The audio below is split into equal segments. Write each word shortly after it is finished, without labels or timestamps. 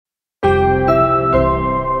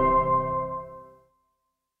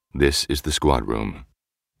This is the Squadroom,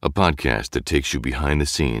 a podcast that takes you behind the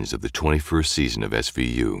scenes of the 21st season of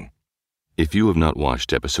SVU. If you have not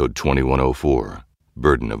watched episode 2104,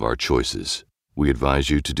 Burden of Our Choices, we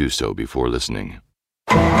advise you to do so before listening.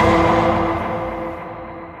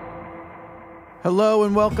 Hello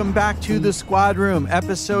and welcome back to the Squadroom,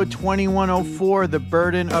 episode 2104, The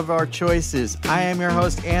Burden of Our Choices. I am your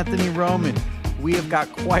host, Anthony Roman. We have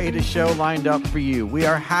got quite a show lined up for you. We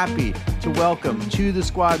are happy to welcome to the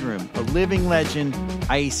Squadroom a living legend,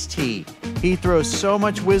 Ice-T. He throws so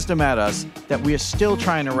much wisdom at us that we are still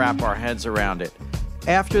trying to wrap our heads around it.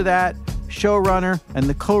 After that, showrunner and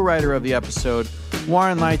the co-writer of the episode,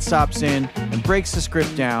 Warren Light, stops in and breaks the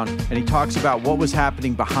script down, and he talks about what was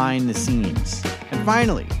happening behind the scenes. And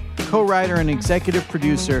finally, co-writer and executive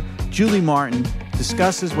producer Julie Martin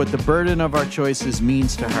discusses what the burden of our choices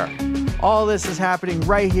means to her. All this is happening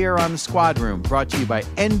right here on the Squadroom, brought to you by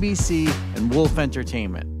NBC and Wolf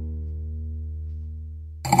Entertainment.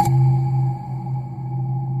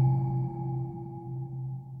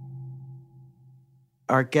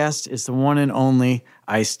 Our guest is the one and only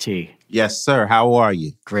Ice-T. Yes, sir. How are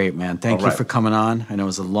you? Great, man. Thank you for coming on. I know it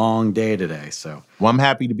was a long day today, so. Well, I'm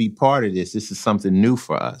happy to be part of this. This is something new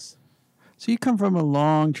for us. So you come from a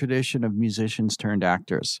long tradition of musicians turned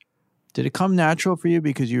actors. Did it come natural for you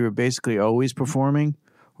because you were basically always performing,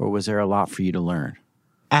 or was there a lot for you to learn?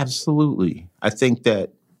 Absolutely. I think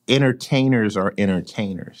that entertainers are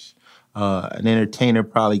entertainers. An entertainer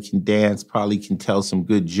probably can dance, probably can tell some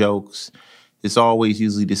good jokes. It's always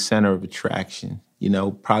usually the center of attraction. You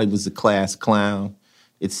know, probably was a class clown.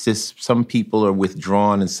 It's just some people are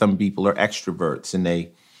withdrawn and some people are extroverts and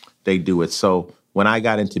they do it. So when I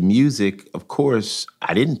got into music, of course,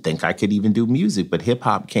 I didn't think I could even do music, but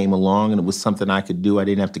hip-hop came along and it was something I could do. I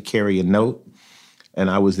didn't have to carry a note, and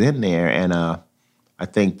I was in there. And I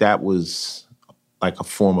think that was like a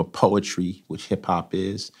form of poetry, which hip-hop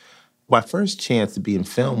is. My first chance to be in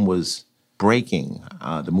film was Breaking,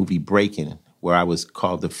 the movie Breaking, where I was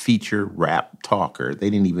called the feature rap talker. They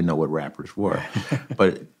didn't even know what rappers were.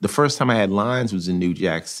 But the first time I had lines was in New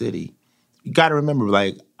Jack City. You got to remember,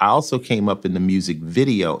 like, I also came up in the music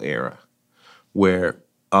video era where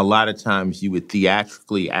a lot of times you would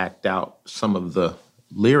theatrically act out some of the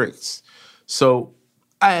lyrics. So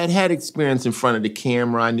I had experience in front of the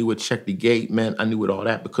camera. I knew what Check the Gate meant. I knew what all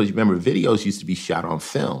that, because remember, videos used to be shot on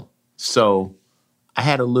film. So I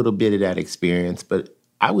had a little bit of that experience, but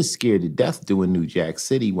I was scared to death doing New Jack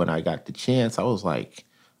City when I got the chance. I was like,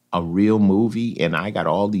 a real movie and I got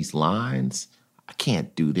all these lines? I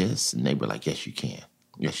can't do this. And they were like, yes, you can.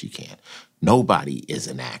 Yes, you can. Nobody is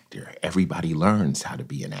an actor. Everybody learns how to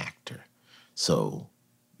be an actor. So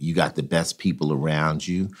you got the best people around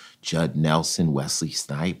you, Judd Nelson, Wesley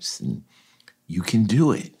Snipes, and you can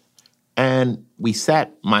do it. And we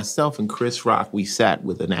sat, myself and Chris Rock, we sat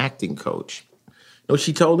with an acting coach. You know what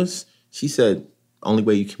she told us? She said, only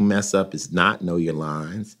way you can mess up is not know your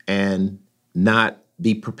lines and not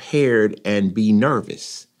be prepared and be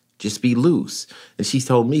nervous. Just be loose. And she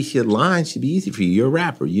told me, she said, lines should be easy for you. You're a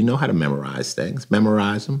rapper. You know how to memorize things.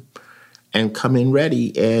 Memorize them and come in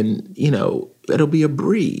ready and, you know, it'll be a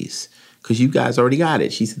breeze because you guys already got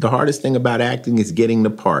it. She said, the hardest thing about acting is getting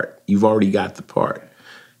the part. You've already got the part.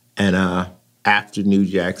 And after New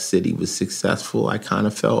Jack City was successful, I kind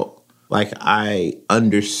of felt like I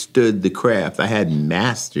understood the craft. I hadn't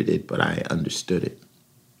mastered it, but I understood it.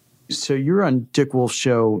 So you were on Dick Wolf's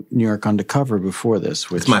show, New York Undercover, before this.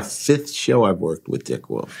 It's my fifth show I've worked with Dick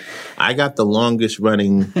Wolf. I got the longest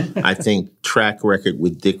running, I think, track record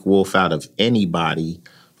with Dick Wolf out of anybody.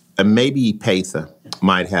 And maybe Patha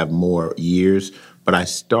might have more years, but I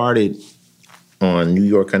started on New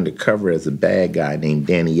York Undercover as a bad guy named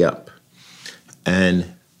Danny Up.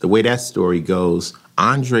 And the way that story goes,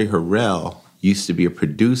 Andre Harrell used to be a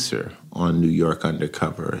producer on New York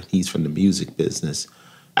Undercover. He's from the music business.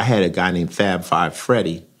 I had a guy named Fab Five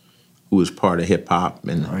Freddy who was part of hip-hop.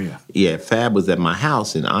 And yeah, Fab was at my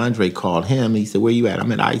house, and Andre called him. He said, where you at?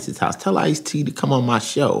 I'm at Ice's house. Tell Ice-T to come on my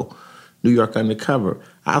show, New York Undercover.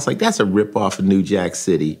 I was like, that's a ripoff of New Jack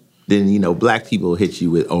City. Then, you know, black people hit you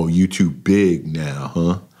with, oh, you too big now,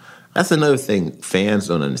 huh? That's another thing fans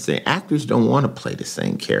don't understand. Actors don't want to play the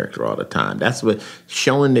same character all the time. That's what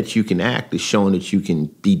showing that you can act is showing that you can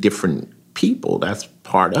be different people. That's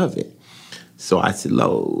part of it. So I said,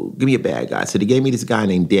 "Lo, give me a bad guy." So they gave me this guy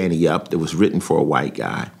named Danny Up that was written for a white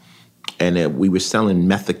guy. And we were selling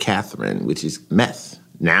methacatherine, which is meth.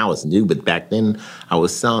 Now it's new, but back then I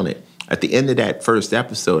was selling it. At the end of that first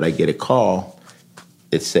episode, I get a call.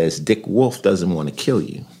 It says, Dick Wolf doesn't want to kill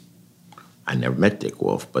you. I never met Dick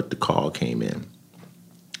Wolf, but the call came in.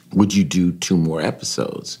 Would you do 2 more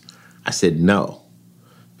episodes? I said no,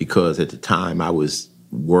 because at the time I was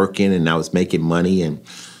working and I was making money, and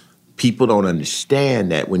people don't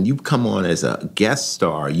understand that when you come on as a guest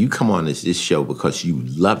star, you come on as this show because you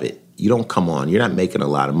love it. You don't come on, you're not making a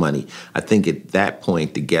lot of money. I think at that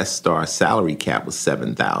point, the guest star salary cap was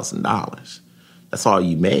 $7,000. That's all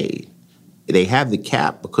you made. They have the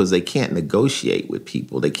cap because they can't negotiate with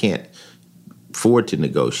people. They can't afford to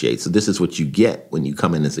negotiate. So this is what you get when you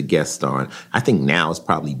come in as a guest star. And I think now it's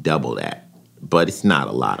probably double that, but it's not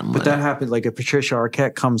a lot of money. But that happened, like if Patricia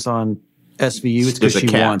Arquette comes on SVU, it's because she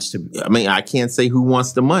wants to. I mean, I can't say who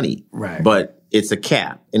wants the money, right? But it's a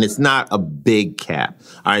cap, and it's not a big cap.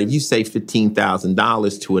 All right, if you say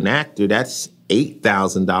 $15,000 to an actor, that's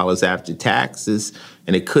 $8,000 after taxes,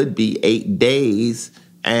 and it could be 8 days.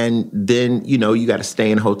 And then, you know, you got to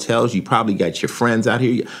stay in hotels. You probably got your friends out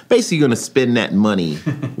here. You're basically going to spend that money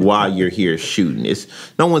while you're here shooting.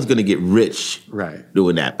 No one's going to get rich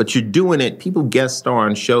doing that. But you're doing it. People guest star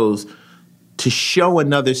on shows to show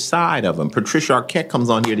another side of them. Patricia Arquette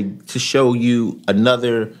comes on here to show you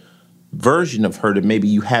another version of her that maybe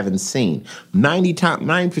you haven't seen.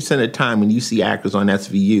 90% of the time when you see actors on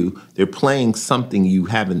SVU, they're playing something you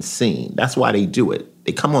haven't seen. That's why they do it.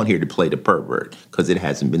 They come on here to play the pervert because it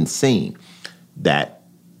hasn't been seen. That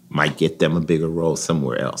might get them a bigger role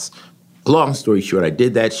somewhere else. Long story short, I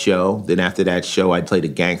did that show. Then after that show, I played a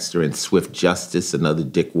gangster in Swift Justice, another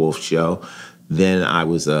Dick Wolf show. Then I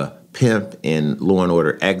was a pimp in Law &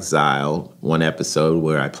 Order Exile, one episode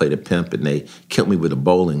where I played a pimp and they killed me with a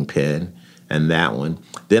bowling pin, and that one.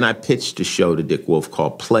 Then I pitched a show to Dick Wolf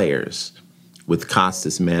called Players with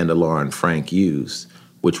Costas Mandylor and Frank Hughes,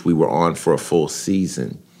 which we were on for a full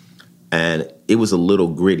season. And it was a little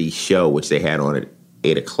gritty show, which they had on at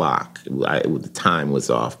 8 o'clock. The time was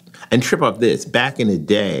off. And trip off this, back in the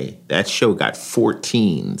day, that show got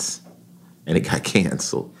 14s, and it got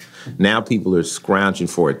canceled. Now people are scrounging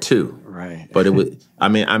for it too. Right. But it was, I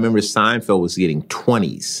remember Seinfeld was getting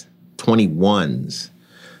 20s, 21s.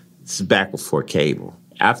 This is back before cable.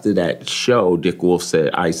 After that show, Dick Wolf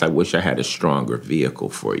said, "Ice, I wish I had a stronger vehicle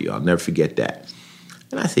for you. I'll never forget that."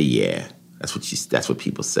 And I said, "Yeah, that's what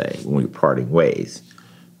people say when we're parting ways."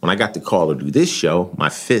 When I got the call to do this show, my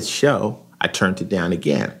 5th show, I turned it down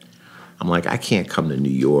again. I'm like, I can't come to New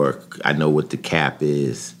York. I know what the cap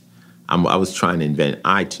is. I was trying to invent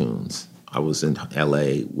iTunes. I was in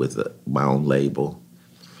L.A. with my own label.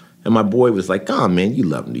 And my boy was like, "Oh, man, you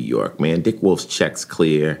love New York, man. Dick Wolf's check's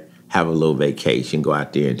clear. Have a little vacation. Go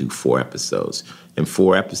out there and do 4 episodes." And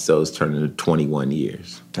 4 episodes turned into 21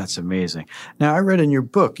 years. That's amazing. Now, I read in your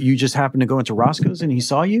book, you just happened to go into Roscoe's and he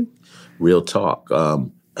saw you? Real talk.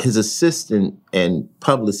 His assistant and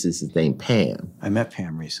publicist is named Pam. I met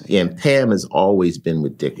Pam recently. Yeah, and Pam has always been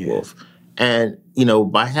with Dick Wolf. And, you know,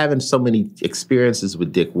 by having so many experiences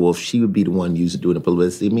with Dick Wolf, she would be the one used to do the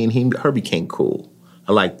publicity. I mean, her became cool.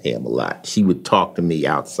 I like Pam a lot. She would talk to me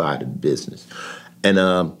outside of the business. And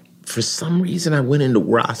for some reason, I went into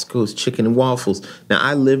Roscoe's Chicken and Waffles. Now,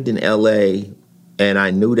 I lived in L.A., and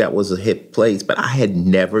I knew that was a hip place, but I had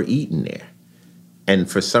never eaten there. And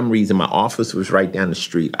for some reason, my office was right down the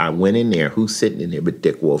street. I went in there. Who's sitting in there but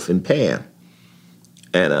Dick Wolf and Pam?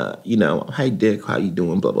 And, you know, "Hey, Dick, how you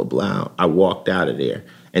doing, blah, blah, blah." I walked out of there.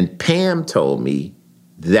 And Pam told me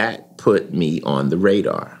that put me on the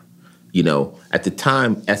radar. You know, at the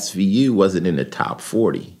time, SVU wasn't in the top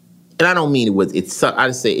 40. And I don't mean it was, I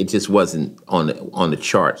just say it just wasn't on the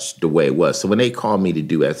charts the way it was. So when they called me to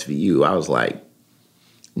do SVU, I was like,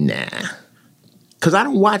 nah. Because I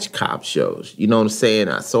don't watch cop shows, you know what I'm saying?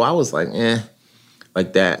 So I was like,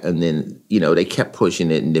 like that. And then, you know, they kept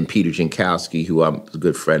pushing it. And then Peter Jankowski, who I'm a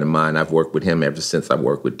good friend of mine, I've worked with him ever since I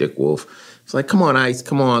worked with Dick Wolf. It's like, "Come on, Ice,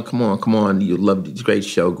 come on. You love this great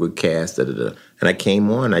show, good cast, da-da-da." And I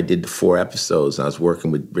came on, I did the 4 episodes. And I was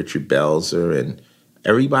working with Richard Belzer, and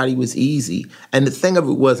everybody was easy. And the thing of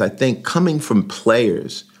it was, I think, coming from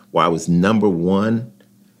Players, where I was number 1,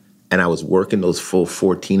 and I was working those full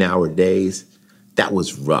 14-hour days, that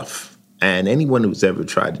was rough. And anyone who's ever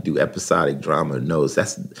tried to do episodic drama knows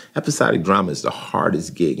episodic drama is the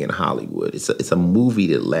hardest gig in Hollywood. It's a movie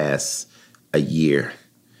that lasts a year.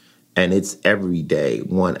 And it's every day,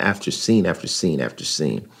 one after scene after scene after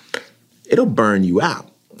scene. It'll burn you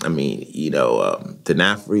out. I mean, you know,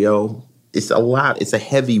 D'Onofrio, it's a lot. It's a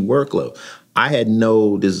heavy workload. I had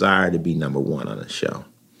no desire to be number 1 on a show.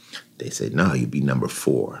 They said, "No, you'd be number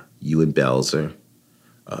 4. You and Belzer.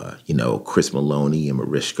 You know, Chris Maloney and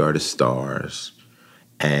Mariska are the stars,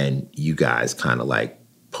 and you guys kind of like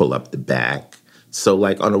pull up the back." So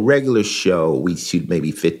like on a regular show, we shoot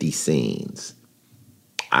maybe 50 scenes.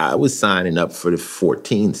 I was signing up for the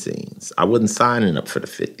 14 scenes. I wasn't signing up for the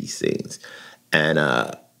 50 scenes. And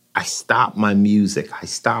I stopped my music. I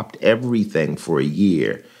stopped everything for a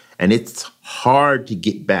year. And it's hard to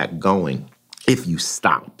get back going if you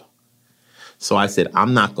stop. So I said,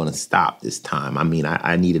 I'm not going to stop this time. I mean,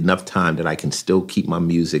 I need enough time that I can still keep my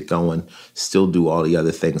music going, still do all the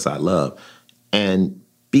other things I love. And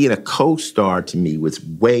being a co-star to me was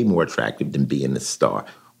way more attractive than being the star.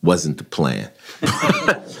 Wasn't the plan.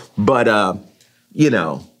 But, you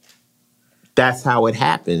know, that's how it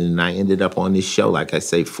happened. And I ended up on this show, like I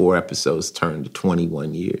say, 4 episodes turned to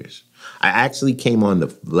 21 years. I actually came on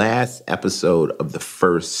the last episode of the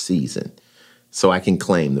first season, so I can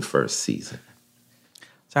claim the first season.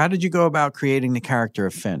 So how did you go about creating the character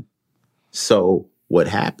of Finn? So what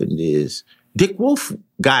happened is Dick Wolf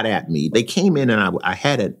got at me. They came in and I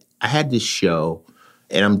had this show,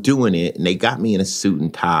 and I'm doing it, and they got me in a suit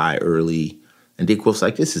and tie early. And Dick Wolf's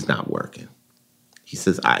like, this is not working. He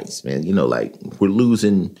says, Ice, man, you know, like, we're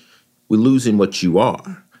losing what you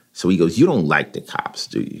are. So he goes, you don't like the cops,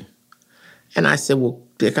 do you? And I said, well,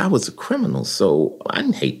 Dick, I was a criminal, so I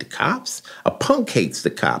didn't hate the cops. A punk hates the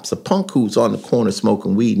cops. A punk who's on the corner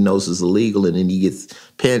smoking weed and knows it's illegal, and then he gets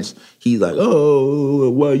pinched. He's like, oh,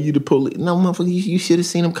 why are you the police? No, motherfucker, you should have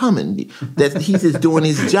seen him coming. He's just doing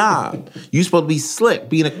his job. You're supposed to be slick.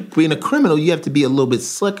 Being a criminal, you have to be a little bit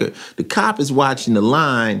slicker. The cop is watching the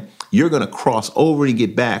line. You're going to cross over and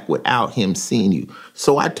get back without him seeing you.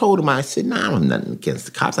 So I told him, I said, nah, I'm nothing against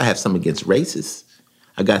the cops. I have something against racists.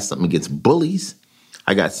 I got something against bullies.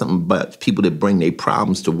 I got something about people that bring their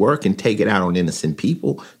problems to work and take it out on innocent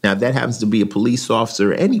people. Now, if that happens to be a police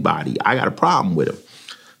officer or anybody, I got a problem with him.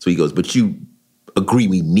 So he goes, but you agree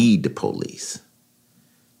we need the police?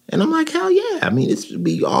 And I'm like, hell yeah. I mean, it's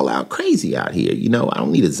be all out crazy out here. You know, I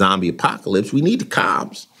don't need a zombie apocalypse. We need the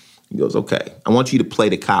cops. He goes, okay, I want you to play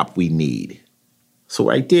the cop we need. So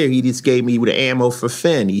right there, he just gave me the ammo for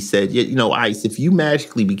Finn. He said, you know, Ice, if you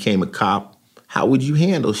magically became a cop, how would you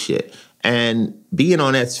handle shit? And being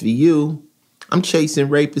on SVU, I'm chasing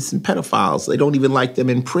rapists and pedophiles. They don't even like them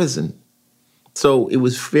in prison. So it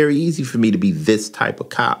was very easy for me to be this type of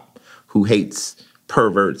cop who hates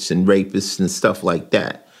perverts and rapists and stuff like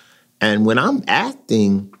that. And when I'm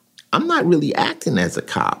acting, I'm not really acting as a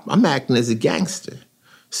cop. I'm acting as a gangster.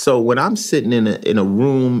 So when I'm sitting in a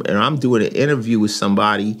room and I'm doing an interview with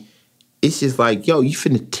somebody, it's just like, yo, you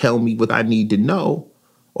finna tell me what I need to know,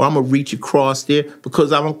 or I'm going to reach across there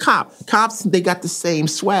because I'm a cop. Cops, they got the same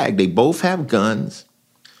swag. They both have guns.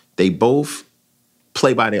 They both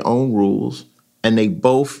play by their own rules. And they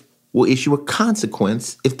both will issue a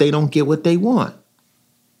consequence if they don't get what they want.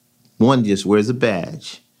 One just wears a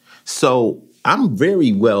badge. So I'm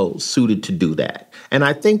very well suited to do that. And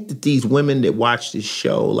I think that these women that watch this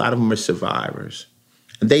show, a lot of them are survivors.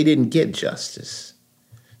 And they didn't get justice.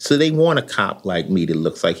 So they want a cop like me that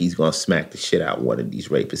looks like he's going to smack the shit out one of these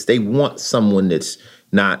rapists. They want someone that's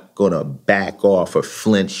not going to back off or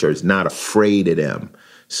flinch or is not afraid of them.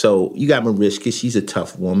 So you got Mariska, she's a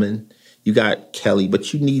tough woman. You got Kelly,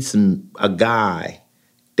 but you need a guy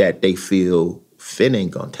that they feel Finn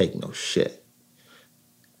ain't going to take no shit.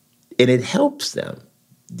 And it helps them,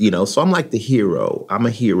 you know. So I'm like the hero. I'm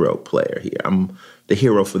a hero player here. I'm the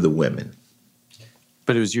hero for the women.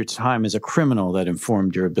 But it was your time as a criminal that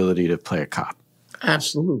informed your ability to play a cop.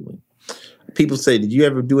 Absolutely. People say, did you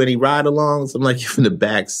ever do any ride-alongs? I'm like, you're in the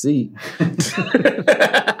back seat.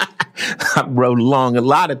 I rode along a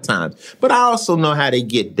lot of times. But I also know how they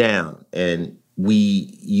get down, and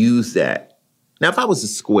we use that. Now, if I was a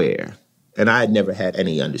square and I had never had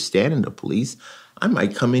any understanding of police, I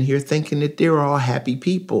might come in here thinking that they're all happy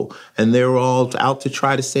people and they're all out to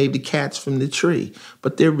try to save the cats from the tree.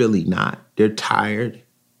 But they're really not. They're tired.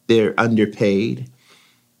 They're underpaid.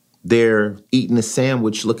 They're eating a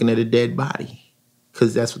sandwich looking at a dead body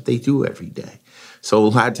because that's what they do every day. So a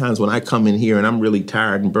lot of times when I come in here and I'm really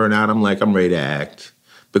tired and burnt out, I'm like, I'm ready to act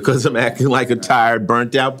because I'm acting like a tired,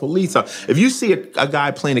 burnt out police officer. If you see a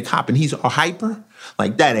guy playing a cop and he's a hyper,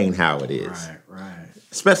 like that ain't how it is. Right.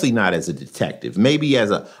 Especially not as a detective. Maybe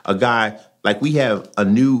as a guy, like we have a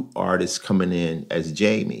new artist coming in as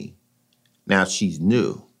Jamie. Now she's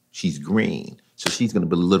new, she's green, so she's gonna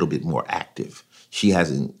be a little bit more active. She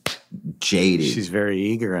hasn't jaded. She's very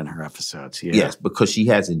eager in her episodes, yeah. Yes, because she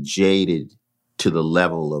hasn't jaded to the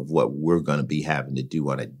level of what we're gonna be having to do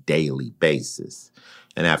on a daily basis.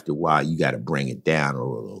 And after a while, you gotta bring it down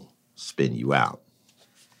or it'll spin you out.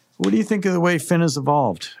 What do you think of the way Finn has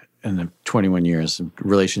evolved in the 21 years, in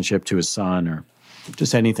relationship to his son or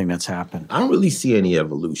just anything that's happened? I don't really see any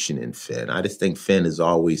evolution in Finn. I just think Finn has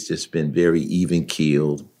always just been very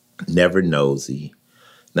even-keeled, never nosy,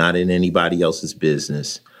 not in anybody else's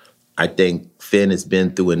business. I think Finn has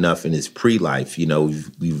been through enough in his pre-life. You know,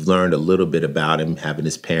 we've learned a little bit about him, having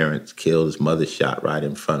his parents killed, his mother shot right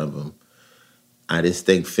in front of him. I just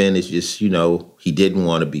think Finn is just, you know, he didn't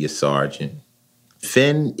want to be a sergeant.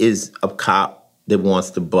 Finn is a cop that wants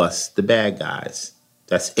to bust the bad guys.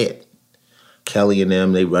 That's it. Kelly and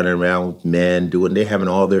them, they running around with men, they're having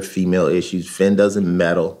all their female issues. Finn doesn't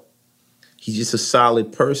meddle. He's just a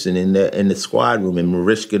solid person in the squad room, and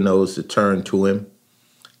Mariska knows to turn to him,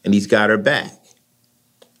 and he's got her back.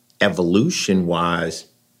 Evolution-wise,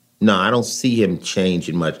 no, I don't see him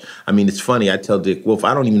changing much. I mean, it's funny. I tell Dick Wolf,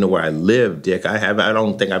 I don't even know where I live, Dick. I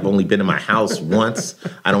don't think I've only been in my house once.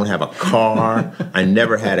 I don't have a car. I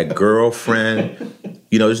never had a girlfriend.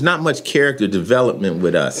 You know, there's not much character development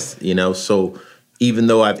with us, you know? So even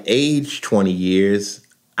though I've aged 20 years,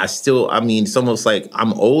 it's almost like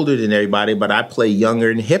I'm older than everybody, but I play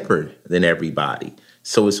younger and hipper than everybody.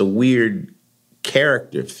 So it's a weird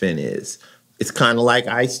character, Finn is. It's kind of like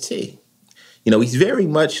Ice-T. You know, he's very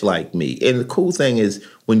much like me. And the cool thing is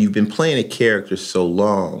when you've been playing a character so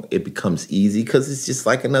long, it becomes easy because it's just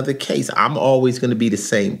like another case. I'm always going to be the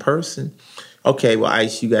same person. Okay, well,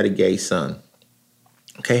 Ice, you got a gay son.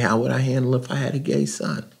 Okay, how would I handle if I had a gay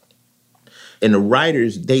son? And the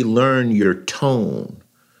writers, they learn your tone.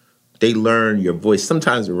 They learn your voice.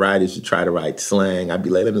 Sometimes the writers would try to write slang. I'd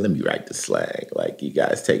be like, let me write the slang. Like, you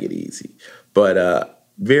guys take it easy. But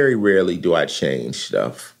very rarely do I change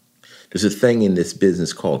stuff. There's a thing in this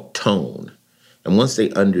business called tone. And once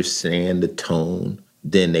they understand the tone,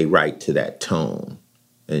 then they write to that tone.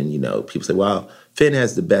 And, you know, people say, well, Finn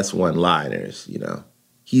has the best one-liners, you know.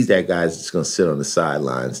 He's that guy that's just going to sit on the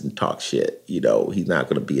sidelines and talk shit. You know, he's not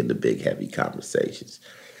going to be in the big, heavy conversations.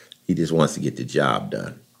 He just wants to get the job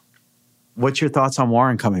done. What's your thoughts on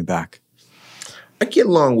Warren coming back? I get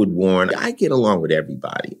along with Warren. I get along with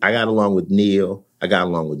everybody. I got along with Neil. I got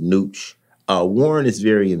along with Nooch. Warren is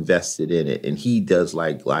very invested in it, and he does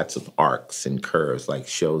like lots of arcs and curves, like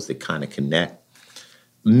shows that kind of connect.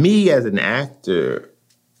 Me as an actor,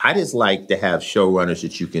 I just like to have showrunners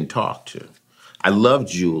that you can talk to. I love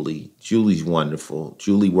Julie. Julie's wonderful.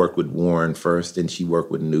 Julie worked with Warren first, and she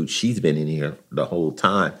worked with Nooch. She's been in here the whole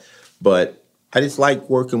time. But I just like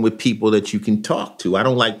working with people that you can talk to. I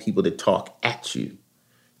don't like people that talk at you.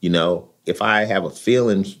 You know, if I have a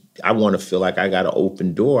feeling, I want to feel like I got an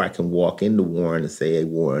open door. I can walk into Warren and say, hey,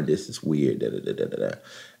 Warren, this is weird. Da, da, da, da, da.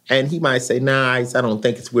 And he might say, nah, I don't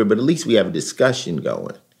think it's weird, but at least we have a discussion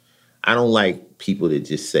going. I don't like people that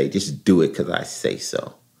just say, just do it because I say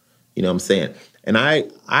so. You know what I'm saying? And I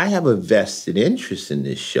have a vested interest in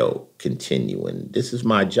this show continuing. This is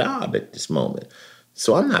my job at this moment.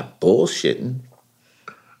 So I'm not bullshitting.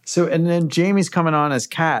 So, and then Jamie's coming on as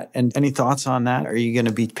Kat. And any thoughts on that? Are you going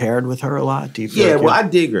to be paired with her a lot? Do you feel like I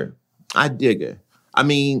dig her. I dig her. I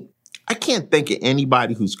mean, I can't think of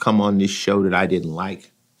anybody who's come on this show that I didn't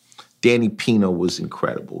like. Danny Pino was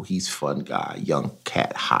incredible. He's a fun guy, young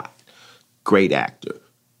cat, hot, great actor,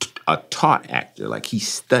 a taught actor. Like, he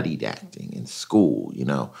studied acting in school, you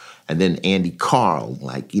know. And then Andy Carl,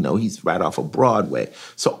 like, you know, he's right off of Broadway.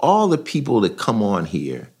 So all the people that come on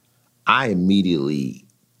here, I immediately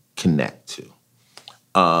connect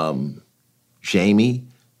to. Jamie,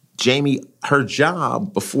 her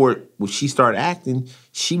job before when she started acting,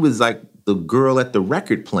 she was like the girl at the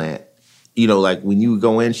record plant. You know, like when you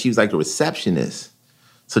go in, she was like the receptionist.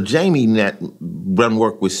 So Jamie run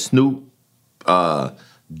work with Snoop,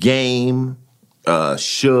 Game,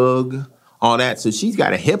 Suge, all that. So she's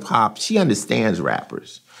got a hip hop. She understands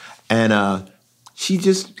rappers. And she's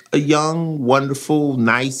just a young, wonderful,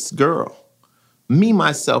 nice girl. Me,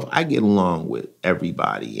 myself, I get along with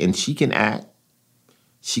everybody. And she can act.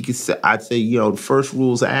 She can say, I'd say, you know, the first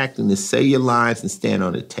rules of acting is say your lines and stand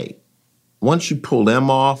on the tape. Once you pull them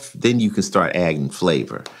off, then you can start adding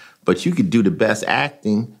flavor. But you could do the best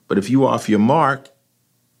acting, but if you off your mark,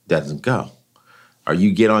 doesn't go. Or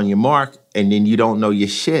you get on your mark and then you don't know your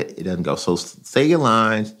shit, it doesn't go. So say your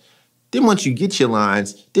lines. Then once you get your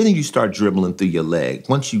lines, then you start dribbling through your leg.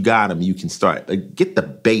 Once you got them, you can start, get the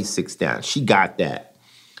basics down. She got that.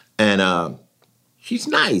 And she's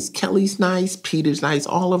nice. Kelly's nice. Peter's nice.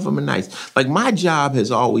 All of them are nice. Like, my job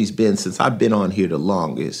has always been, since I've been on here the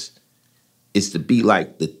longest, is to be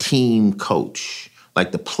like the team coach,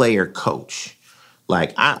 like the player coach.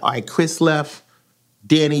 Like, all right, Chris left,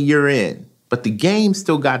 Danny, you're in. But the game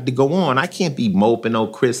still got to go on. I can't be moping, oh,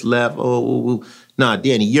 Chris left, nah,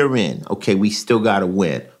 Danny, you're in. Okay, we still got to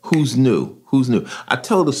win. Who's new? Who's new? I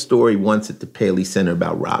told a story once at the Paley Center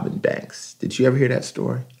about Robin Banks. Did you ever hear that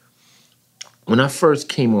story? When I first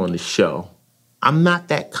came on the show, I'm not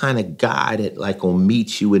that kind of guy that like will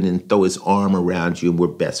meet you and then throw his arm around you and we're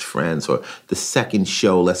best friends. Or the second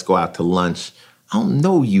show, let's go out to lunch. I don't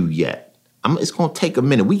know you yet. It's going to take a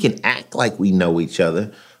minute. We can act like we know each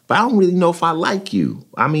other, but I don't really know if I like you.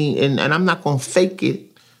 I mean, and I'm not going to fake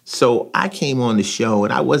it. So I came on the show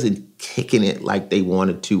and I wasn't kicking it like they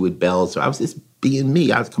wanted to with bells. So I was just being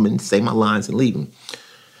me. I was coming to say my lines and leaving.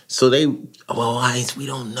 So Ice, we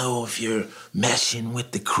don't know if you're meshing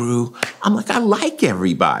with the crew. I'm like, I like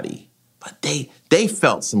everybody. But they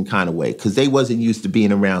felt some kind of way because they wasn't used to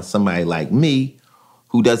being around somebody like me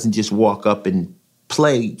who doesn't just walk up and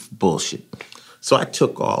play bullshit. So I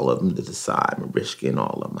took all of them to the side, Mariska and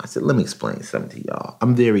all of them. I said, let me explain something to y'all.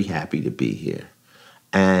 I'm very happy to be here.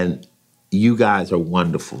 And you guys are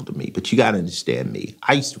wonderful to me, but you got to understand me.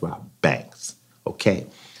 I used to rob banks, okay?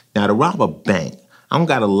 Now, to rob a bank, I don't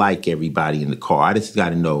got to like everybody in the car. I just got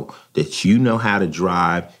to know that you know how to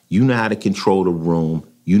drive, you know how to control the room,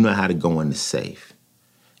 you know how to go in the safe.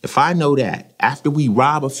 If I know that, after we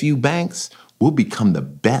rob a few banks, we'll become the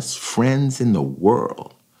best friends in the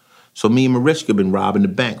world. So me and Mariska have been robbing the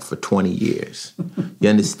bank for 20 years. You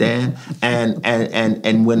understand?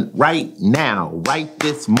 And when right now, right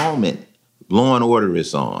this moment, Law and Order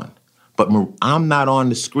is on. But I'm not on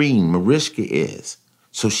the screen. Mariska is.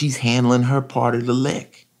 So she's handling her part of the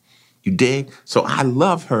lick. You dig? So I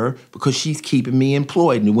love her because she's keeping me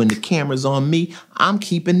employed. And when the camera's on me, I'm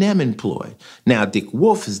keeping them employed. Now, Dick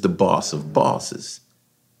Wolf is the boss of bosses.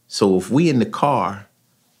 So if we in the car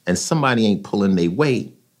and somebody ain't pulling their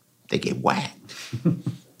weight, they get whacked.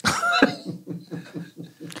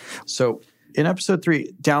 So in episode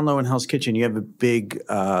 3, Down Low in Hell's Kitchen, you have a big,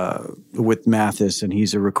 with Mathis, and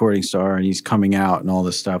he's a recording star, and he's coming out and all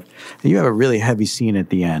this stuff. And you have a really heavy scene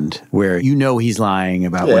at the end where you know he's lying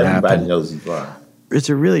about what happened. Everybody knows he's lying. It's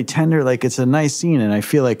a really tender, like it's a nice scene, and I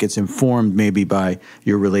feel like it's informed maybe by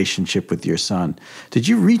your relationship with your son. Did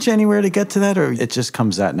you reach anywhere to get to that, or it just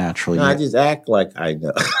comes that naturally? No, I just act like I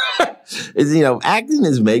know. Acting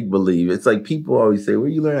is make-believe. It's like people always say, where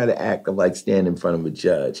you learn how to act? I'm like stand in front of a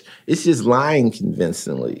judge. It's just lying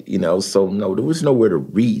convincingly, So no, there was nowhere to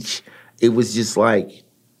reach. It was just like,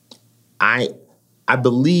 I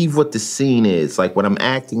believe what the scene is. Like when I'm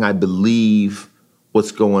acting, I believe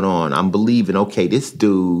what's going on. I'm believing, okay, this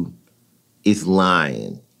dude is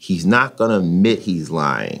lying. He's not going to admit he's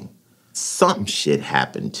lying. Some shit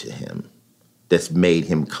happened to him that's made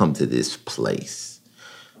him come to this place.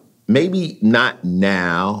 Maybe not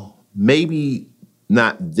now, maybe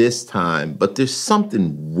not this time, but there's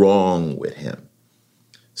something wrong with him.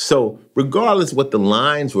 So regardless what the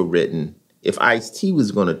lines were written, if Ice-T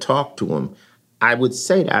was going to talk to him, I would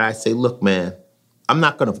say that. I'd say, look, man, I'm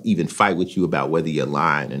not going to even fight with you about whether you're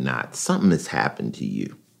lying or not. Something has happened to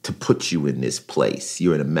you to put you in this place.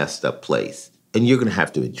 You're in a messed up place. And you're going to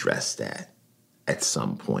have to address that at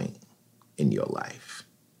some point in your life.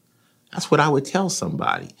 That's what I would tell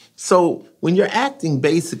somebody. So when you're acting,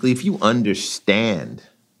 basically, if you understand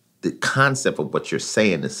the concept of what you're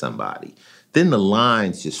saying to somebody, then the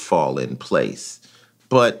lines just fall in place.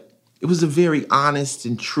 But it was a very honest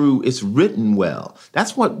and true, it's written well.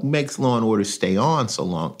 That's what makes Law and Order stay on so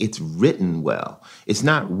long. It's written well. It's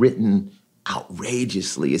not written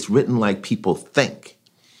outrageously. It's written like people think.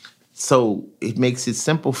 So it makes it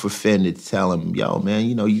simple for Finn to tell him, yo, man,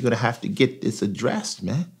 you're going to have to get this addressed,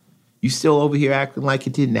 man. You still over here acting like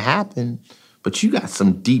it didn't happen, but you got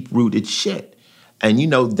some deep-rooted shit. And,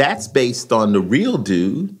 that's based on the real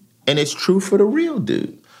dude, and it's true for the real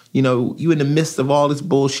dude. You in the midst of all this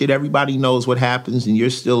bullshit, everybody knows what happens, and you're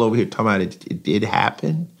still over here talking about it did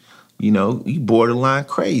happen. You borderline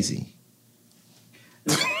crazy.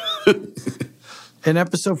 In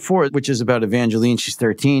episode 4, which is about Evangeline, she's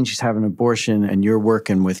 13, she's having an abortion, and you're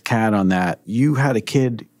working with Kat on that. You had a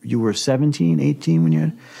kid, you were 17, 18 when you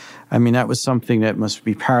had... I mean, that was something that must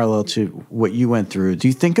be parallel to what you went through. Do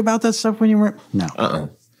you think about that stuff when you were... No.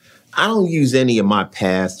 I don't use any of my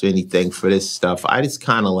past or anything for this stuff. I just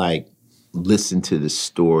kind of like listen to the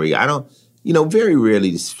story. I don't, very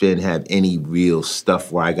rarely does Finn have any real stuff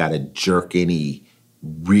where I got to jerk any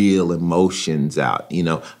real emotions out.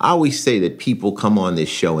 I always say that people come on this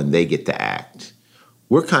show and they get to act.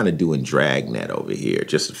 We're kind of doing Dragnet over here.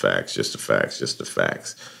 Just the facts, just the facts, just the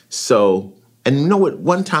facts. So... And you know what?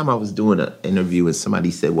 One time I was doing an interview and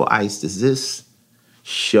somebody said, well, Ice, does this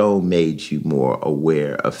show made you more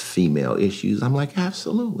aware of female issues? I'm like,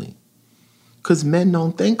 absolutely. Because men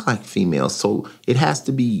don't think like females, so it has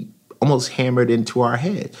to be almost hammered into our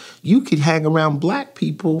head. You could hang around black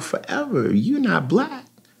people forever. You're not black.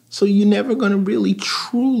 So you're never going to really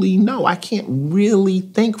truly know. I can't really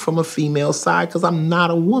think from a female side because I'm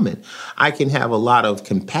not a woman. I can have a lot of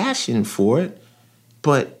compassion for it,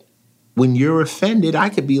 but when you're offended, I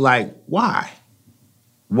could be like, why?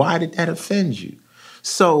 Why did that offend you?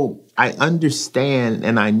 So I understand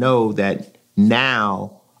and I know that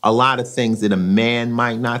now a lot of things that a man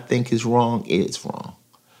might not think is wrong is wrong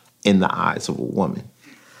in the eyes of a woman.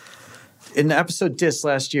 In the episode Diss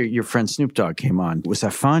last year, your friend Snoop Dogg came on. Was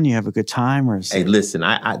that fun? You have a good time? Hey, listen,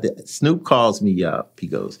 Snoop calls me up. He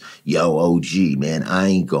goes, yo, OG, man, I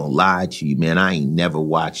ain't gonna lie to you, man. I ain't never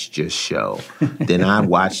watched your show. Then I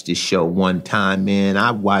watched this show one time, man.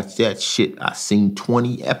 I watched that shit. I seen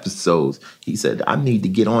 20 episodes. He said, I need to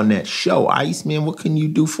get on that show. Ice, man, what can you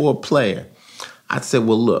do for a player? I said,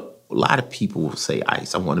 well, look, a lot of people will say,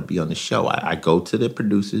 Ice, I want to be on the show. I go to the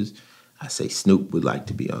producers. I say, Snoop would like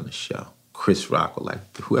to be on the show. Chris Rock or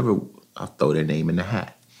like whoever, I'll throw their name in the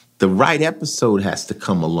hat. The right episode has to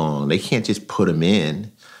come along. They can't just put them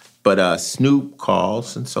in. But Snoop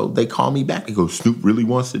calls, and so they call me back. They go, Snoop really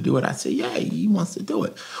wants to do it? I say, yeah, he wants to do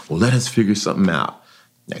it. Well, let us figure something out.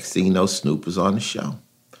 Next thing you know, Snoop is on the show.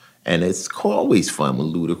 And it's always fun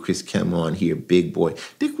when Ludacris came on here, Big Boy.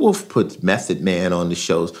 Dick Wolf puts Method Man on the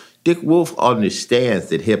shows. Dick Wolf understands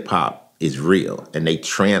that hip-hop is real, and they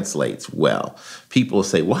translates well. People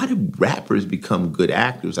say, why do rappers become good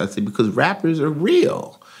actors? I say, because rappers are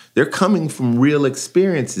real. They're coming from real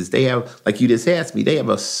experiences. They have, like you just asked me, they have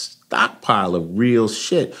a stockpile of real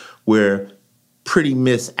shit where Pretty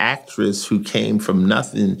Miss Actress who came from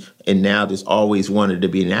nothing and now just always wanted to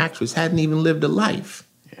be an actress hadn't even lived a life.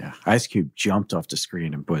 Yeah, Ice Cube jumped off the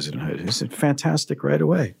screen in Boys in the Hood. It's fantastic right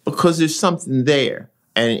away. Because there's something there.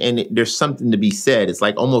 And there's something to be said. It's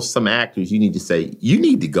like almost some actors you need to say, you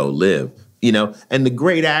need to go live, you know? And the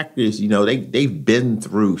great actors, you know, they've been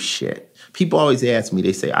through shit. People always ask me,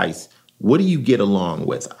 they say, Ice, what do you get along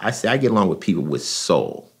with? I say, I get along with people with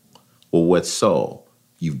soul. Well, what soul?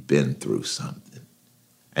 You've been through something.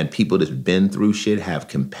 And people that's been through shit have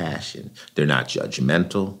compassion. They're not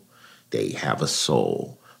judgmental. They have a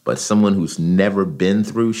soul. But someone who's never been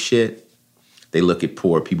through shit, they look at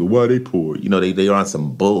poor people. Why are they poor? You know, they're on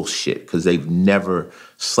some bullshit because they've never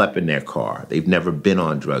slept in their car. They've never been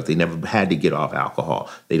on drugs. They never had to get off alcohol.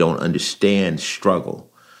 They don't understand struggle.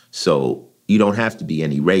 So you don't have to be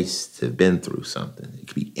any race to have been through something. It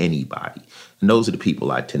could be anybody. And those are the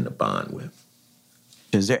people I tend to bond with.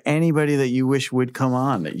 Is there anybody that you wish would come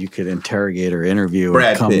on that you could interrogate or interview?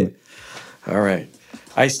 Brad Pitt. All right.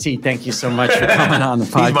 Ice-T, thank you so much for coming on the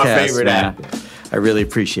podcast. He's my favorite actor. I really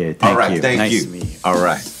appreciate it. Thank you. All right, thank nice you. To meet you. All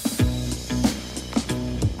right.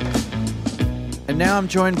 And now I'm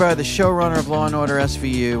joined by the showrunner of Law & Order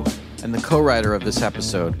SVU and the co-writer of this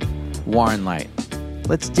episode, Warren Leight.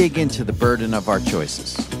 Let's dig into the burden of our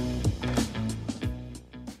choices.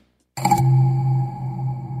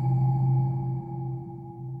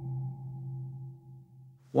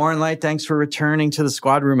 Warren Leight, thanks for returning to the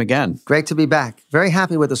Squadroom again. Great to be back. Very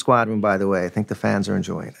happy with the Squadroom, by the way. I think the fans are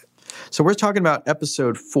enjoying it. So we're talking about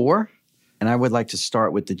episode 4, and I would like to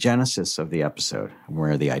start with the genesis of the episode,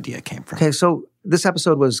 where the idea came from. Okay, so this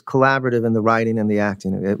episode was collaborative in the writing and the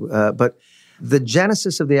acting, but the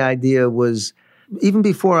genesis of the idea was, even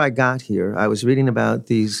before I got here, I was reading about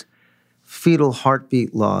these fetal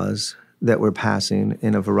heartbeat laws that were passing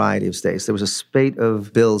in a variety of states. There was a spate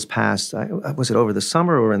of bills passed, was it over the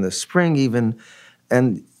summer or in the spring even,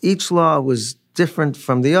 and each law was different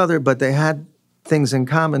from the other, but they had things in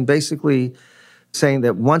common, basically saying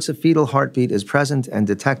that once a fetal heartbeat is present and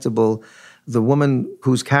detectable, the woman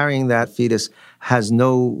who's carrying that fetus has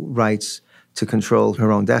no rights to control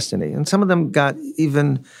her own destiny. And some of them got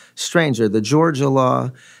even stranger. The Georgia law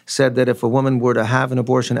said that if a woman were to have an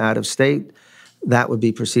abortion out of state, that would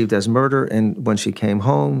be perceived as murder and when she came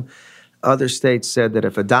home. Other states said that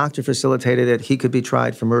if a doctor facilitated it, he could be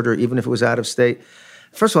tried for murder even if it was out of state.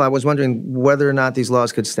 First of all, I was wondering whether or not these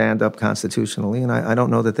laws could stand up constitutionally, and I don't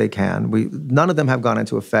know that they can. None of them have gone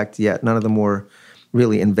into effect yet, none of the more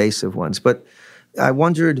really invasive ones. But I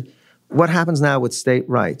wondered, what happens now with state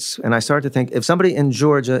rights? And I started to think, if somebody in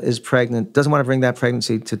Georgia is pregnant, doesn't want to bring that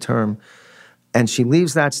pregnancy to term, and she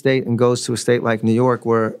leaves that state and goes to a state like New York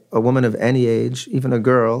where a woman of any age, even a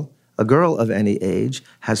girl of any age,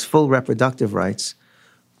 has full reproductive rights,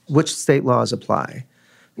 which state laws apply?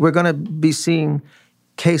 We're going to be seeing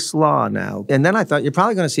case law now. And then I thought, you're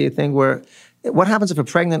probably going to see a thing where, what happens if a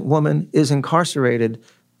pregnant woman is incarcerated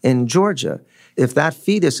in Georgia? If that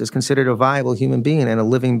fetus is considered a viable human being and a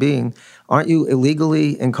living being, aren't you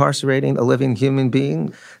illegally incarcerating a living human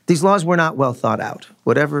being? These laws were not well thought out.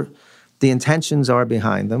 Whatever The intentions are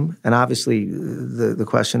behind them. And obviously, the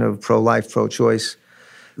question of pro-life, pro-choice,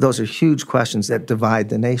 those are huge questions that divide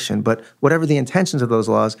the nation. But whatever the intentions of those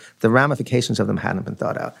laws, the ramifications of them hadn't been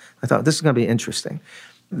thought out. I thought, this is going to be interesting.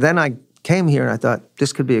 Then I came here and I thought,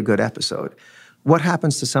 this could be a good episode. What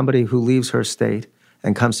happens to somebody who leaves her state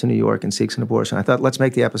and comes to New York and seeks an abortion? I thought, let's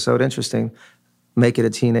make the episode interesting, make it a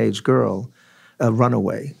teenage girl, a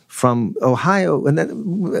runaway from Ohio. And then,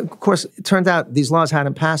 of course, it turned out these laws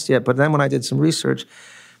hadn't passed yet, but then when I did some research,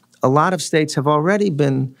 a lot of states have already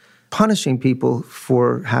been punishing people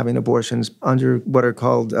for having abortions under what are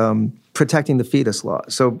called protecting the fetus law.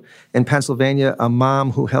 So in Pennsylvania, a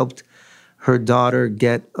mom who helped her daughter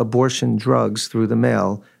get abortion drugs through the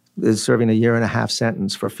mail is serving a 1.5-year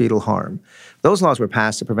sentence for fetal harm. Those laws were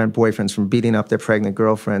passed to prevent boyfriends from beating up their pregnant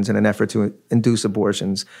girlfriends in an effort to induce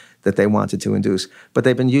abortions that they wanted to induce. But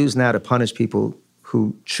they've been used now to punish people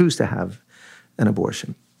who choose to have an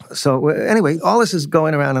abortion. So anyway, all this is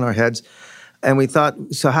going around in our heads. And we thought,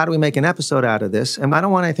 so how do we make an episode out of this? And I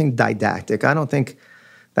don't want anything didactic. I don't think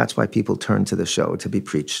that's why people turn to the show, to be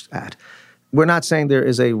preached at. We're not saying there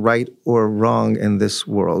is a right or wrong in this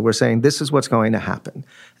world. We're saying this is what's going to happen.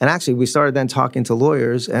 And actually, we started then talking to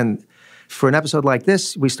lawyers. And for an episode like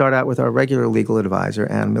this, we start out with our regular legal advisor,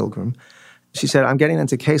 Ann Milgram. She said, I'm getting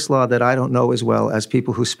into case law that I don't know as well as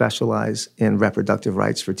people who specialize in reproductive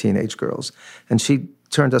rights for teenage girls. And she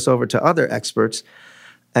turned us over to other experts.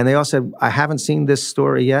 And they all said, I haven't seen this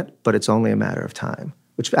story yet, but it's only a matter of time,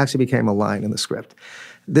 which actually became a line in the script.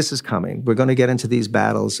 This is coming. We're going to get into these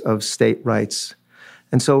battles of state rights.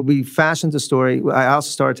 And so we fashioned the story. I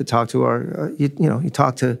also started to talk to our, you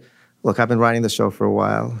talk to, look, I've been writing the show for a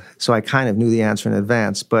while, so I kind of knew the answer in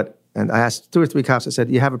advance. And I asked 2 or 3 cops, I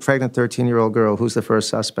said, you have a pregnant 13-year-old girl, who's the first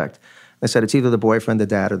suspect? I said, it's either the boyfriend, the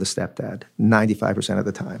dad, or the stepdad, 95% of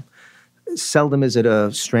the time. Seldom is it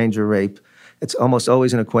a stranger rape. It's almost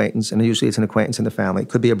always an acquaintance, and usually it's an acquaintance in the family. It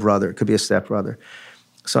could be a brother, it could be a stepbrother.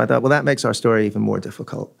 So I thought, well, that makes our story even more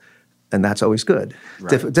difficult. And that's always good.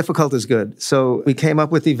 Right. Difficult is good. So we came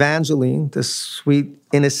up with Evangeline, this sweet,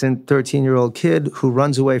 innocent 13-year-old kid who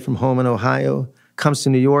runs away from home in Ohio, comes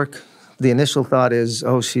to New York. The initial thought is,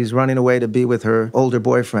 oh, she's running away to be with her older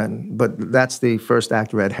boyfriend. But that's the first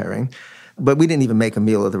act red herring. But we didn't even make a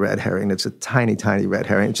meal of the red herring. It's a tiny, tiny red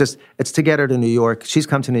herring. It's to get her to New York. She's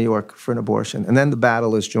come to New York for an abortion. And then the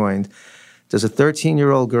battle is joined. There's a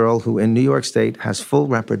 13-year-old girl who in New York State has full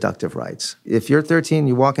reproductive rights. If you're 13,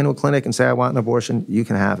 you walk into a clinic and say, I want an abortion, you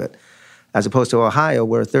can have it. As opposed to Ohio,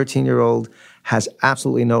 where a 13-year-old has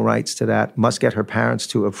absolutely no rights to that, must get her parents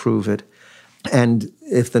to approve it. And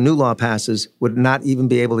if the new law passes, would not even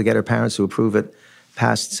be able to get her parents to approve it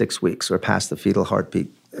past 6 weeks or past the fetal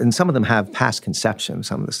heartbeat. And some of them have past conception,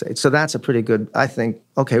 some of the states. So that's a pretty good, I think,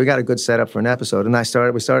 okay, we got a good setup for an episode.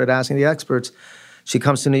 And we started asking the experts. She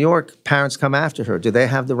comes to New York, parents come after her. Do they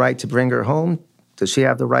have the right to bring her home? Does she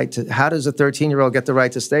have the right to, how does a 13-year-old get the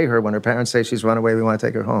right to stay here when her parents say she's run away, we want to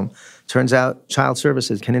take her home? Turns out Child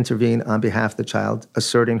Services can intervene on behalf of the child,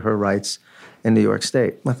 asserting her rights in New York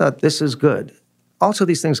State. I thought, this is good. Also,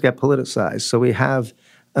 these things get politicized. So we have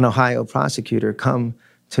an Ohio prosecutor come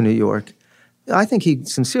to New York. I think he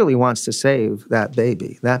sincerely wants to save that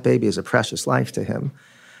baby. That baby is a precious life to him.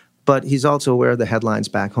 But he's also aware of the headlines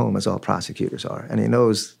back home, as all prosecutors are. And he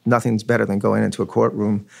knows nothing's better than going into a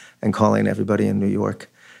courtroom and calling everybody in New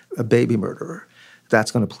York a baby murderer.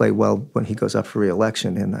 That's going to play well when he goes up for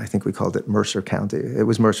re-election in, I think we called it Mercer County. It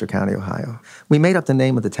was Mercer County, Ohio. We made up the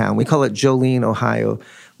name of the town. We call it Jolene, Ohio.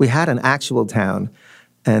 We had an actual town,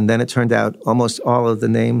 and then it turned out almost all of the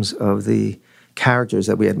names of the characters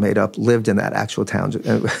that we had made up lived in that actual town.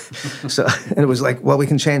 And it was like, well, we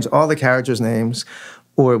can change all the characters' names,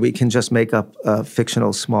 or we can just make up a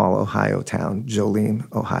fictional small Ohio town,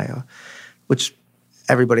 Jolene, Ohio, which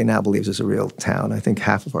everybody now believes is a real town. I think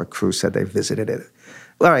half of our crew said they visited it.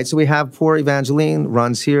 All right, so we have poor Evangeline,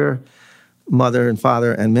 runs here. Mother and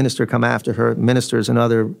father and minister come after her. Minister is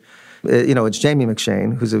another, it's Jamie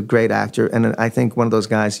McShane, who's a great actor, and I think one of those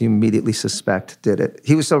guys you immediately suspect did it.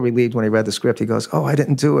 He was so relieved when he read the script, he goes, oh, I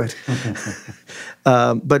didn't do it.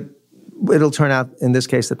 But it'll turn out, in this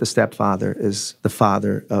case, that the stepfather is the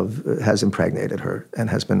father has impregnated her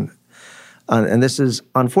and has been, and this is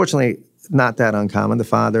unfortunately not that uncommon. The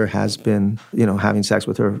father has been, having sex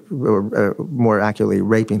with her, or more accurately,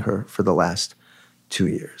 raping her for the last 2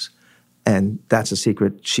 years. And that's a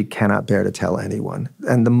secret she cannot bear to tell anyone.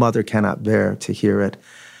 And the mother cannot bear to hear it,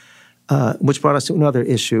 which brought us to another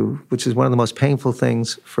issue, which is one of the most painful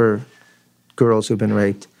things for girls who've been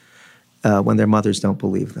raped, when their mothers don't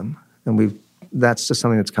believe them. And that's just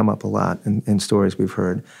something that's come up a lot in stories we've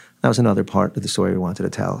heard. That was another part of the story we wanted to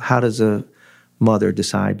tell. How does a mother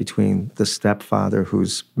decide between the stepfather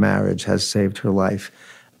whose marriage has saved her life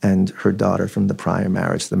and her daughter from the prior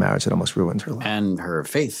marriage, the marriage that almost ruined her life? And her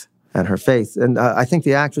faith. And her faith. And I think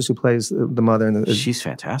the actress who plays the mother... She's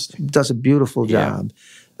fantastic. Does a beautiful job.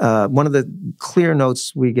 One of the clear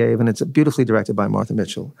notes we gave, and it's beautifully directed by Martha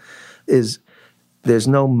Mitchell, is there's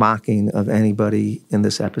no mocking of anybody in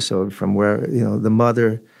this episode, from where, the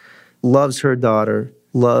mother loves her daughter,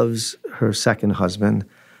 loves her second husband,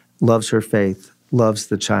 loves her faith, loves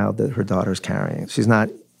the child that her daughter's carrying. She's not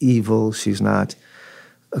evil. She's not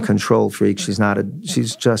a control freak. She's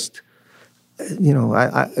just,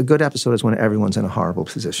 a good episode is when everyone's in a horrible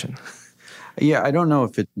position. Yeah, I don't know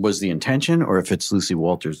if it was the intention or if it's Lucy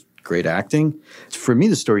Walters' great acting. For me,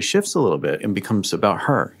 the story shifts a little bit and becomes about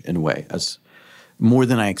her in a way, as more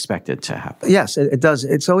than I expected to happen. Yes, it does.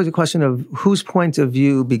 It's always a question of whose point of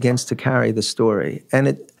view begins to carry the story.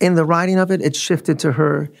 And in the writing of it, it shifted to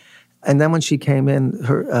her. And then when she came in,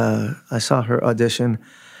 I saw her audition,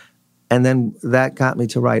 and then that got me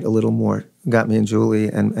to write a little more, got me and Julie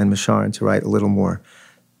and Misharon to write a little more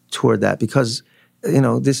toward that, because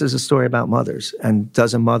this is a story about mothers. And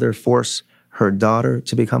does a mother force her daughter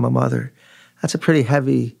to become a mother? That's a pretty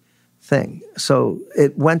heavy thing. So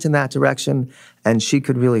it went in that direction, and she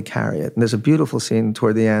could really carry it. And there's a beautiful scene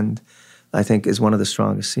toward the end, I think is one of the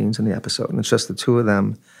strongest scenes in the episode. And it's just the two of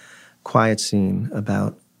them, quiet scene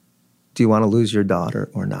about, do you want to lose your daughter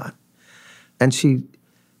or not? And she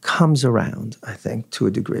comes around, I think, to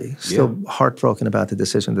a degree. Still heartbroken about the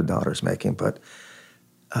decision the daughter's making, but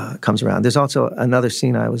comes around. There's also another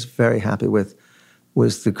scene I was very happy with,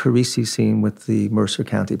 was the Carisi scene with the Mercer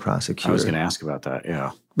County prosecutor. I was going to ask about that,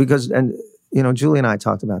 yeah. Because, Julie and I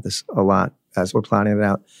talked about this a lot as we're planning it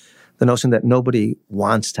out, the notion that nobody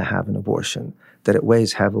wants to have an abortion, that it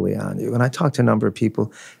weighs heavily on you. And I talked to a number of people.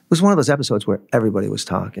 It was one of those episodes where everybody was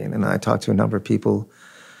talking, and I talked to a number of people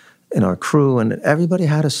in our crew, and everybody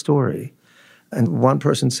had a story. And one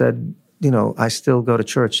person said, I still go to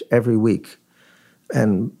church every week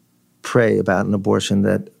and pray about an abortion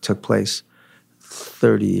that took place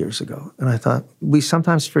 30 years ago. And I thought, we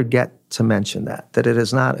sometimes forget to mention that it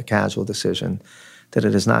is not a casual decision, that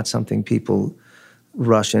it is not something people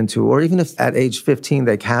rush into, or even if at age 15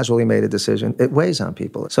 they casually made a decision, it weighs on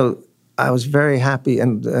people. So I was very happy,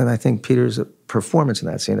 and I think Peter's performance in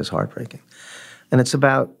that scene is heartbreaking. And it's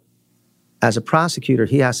about, as a prosecutor,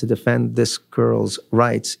 he has to defend this girl's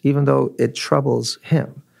rights, even though it troubles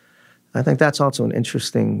him. I think that's also an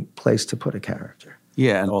interesting place to put a character.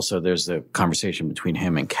 Yeah, and also there's the conversation between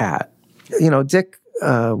him and Kat. Dick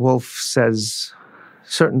Wolf says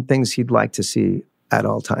certain things he'd like to see at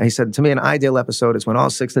all times. He said, to me, an ideal episode is when all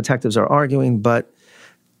 6 detectives are arguing, but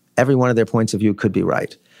every one of their points of view could be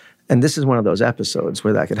right. And this is one of those episodes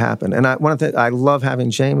where that could happen. And I love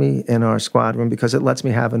having Jamie in our squad room because it lets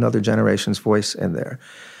me have another generation's voice in there.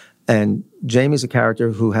 And Jamie's a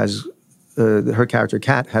character who has, her character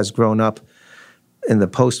Kat has grown up in the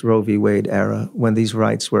post-Roe v. Wade era when these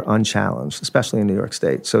rights were unchallenged, especially in New York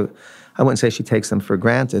State. So I wouldn't say she takes them for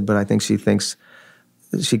granted, but I think she thinks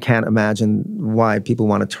she can't imagine why people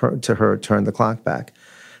want to turn the clock back.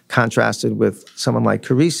 Contrasted with someone like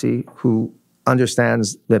Carisi, who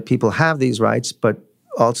understands that people have these rights, but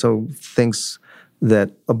also thinks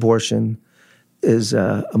that abortion is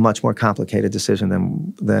a much more complicated decision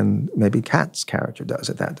than maybe Kat's character does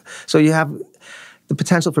at that. So you have the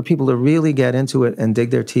potential for people to really get into it and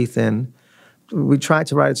dig their teeth in. We tried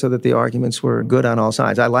to write it so that the arguments were good on all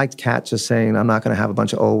sides. I liked Kat just saying, I'm not going to have a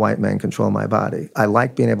bunch of old white men control my body. I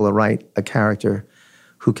like being able to write a character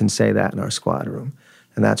who can say that in our squad room.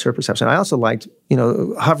 And that's her perception. I also liked,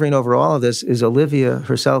 hovering over all of this is Olivia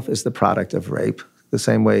herself is the product of rape, the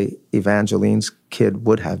same way Evangeline's kid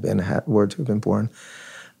were to have been born.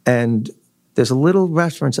 And there's a little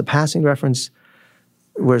reference, a passing reference,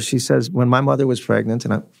 where she says, when my mother was pregnant,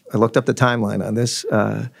 and I looked up the timeline on this,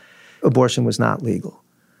 abortion was not legal.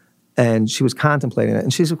 And she was contemplating it.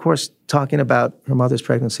 And she's, of course, talking about her mother's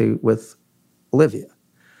pregnancy with Olivia.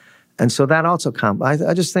 And so that also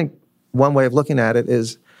I just think one way of looking at it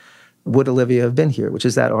is, would Olivia have been here? Which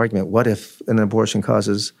is that argument. What if an abortion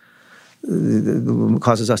causes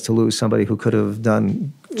us to lose somebody who could have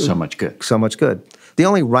done so much good? So much good. The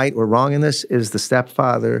only right or wrong in this is the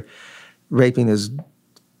stepfather raping his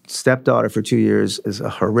stepdaughter for 2 years is a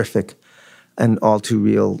horrific and all too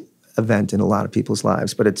real event in a lot of people's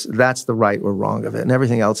lives. But that's the right or wrong of it. And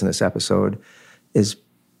everything else in this episode is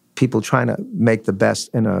people trying to make the best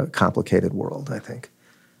in a complicated world, I think.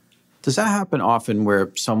 Does that happen often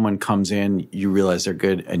where someone comes in, you realize they're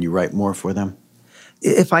good, and you write more for them?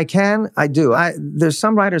 If I can, I do. There's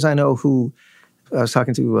some writers I know who, I was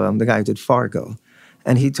talking to the guy who did Fargo,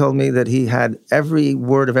 and he told me that he had every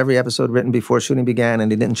word of every episode written before shooting began,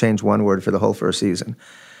 and he didn't change one word for the whole first season.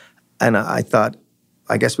 And I thought,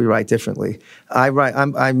 I guess we write differently.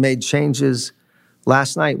 I made changes.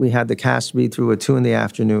 Last night we had the cast read through at 2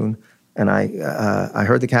 p.m, and I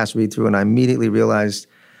heard the cast read through, and I immediately realized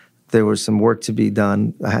there was some work to be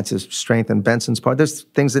done. I had to strengthen Benson's part. There's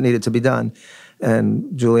things that needed to be done.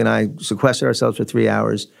 And Julie and I sequestered ourselves for 3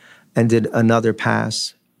 hours and did another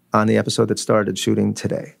pass on the episode that started shooting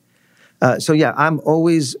today. So yeah, I'm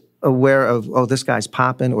always aware of, oh, this guy's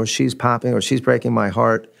popping, or she's breaking my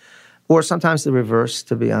heart. Or sometimes the reverse,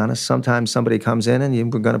 to be honest. Sometimes somebody comes in and you're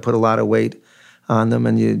going to put a lot of weight on them,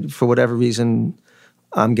 and you, for whatever reason,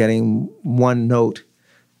 I'm getting one note.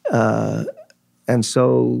 And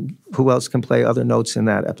so who else can play other notes in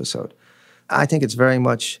that episode? I think it's very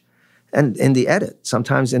much, and in the edit,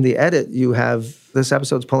 sometimes in the edit you have, this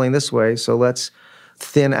episode's pulling this way, so let's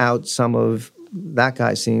thin out some of that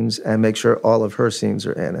guy's scenes and make sure all of her scenes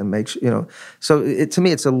are in, and make sure, So to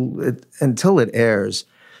me, until it airs,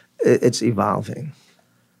 it's evolving.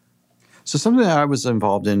 So something that I was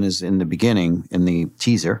involved in is in the beginning, in the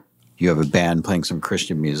teaser, you have a band playing some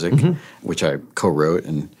Christian music, which I co-wrote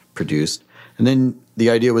and produced. And then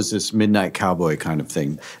the idea was this midnight cowboy kind of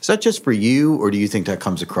thing. Is that just for you, or do you think that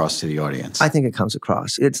comes across to the audience? I think it comes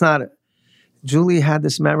across. It's not, Julie had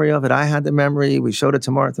this memory of it. I had the memory. We showed it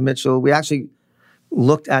to Martha Mitchell. We actually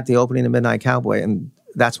looked at the opening of Midnight Cowboy, and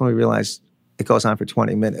that's when we realized it goes on for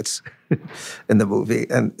 20 minutes in the movie.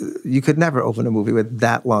 And you could never open a movie with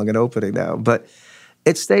that long an opening now. But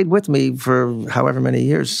it stayed with me for however many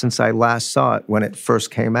years since I last saw it when it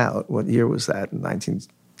first came out. What year was that?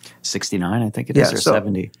 1969, I think it is, or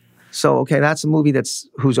 70. So, okay, that's a movie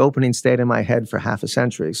whose opening stayed in my head for half a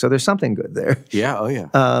century. So there's something good there. Yeah, oh yeah.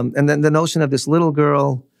 And then the notion of this little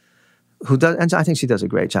girl who does, and I think she does a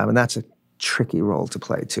great job, and that's a tricky role to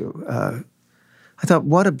play too. I thought,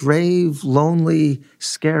 what a brave, lonely,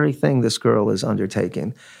 scary thing this girl is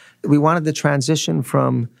undertaking. We wanted the transition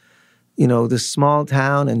from, this small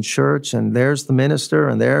town and church, and there's the minister,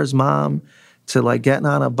 and there's mom, to like getting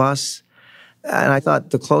on a bus. And I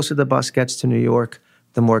thought the closer the bus gets to New York,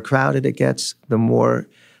 the more crowded it gets, the more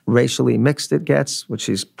racially mixed it gets, which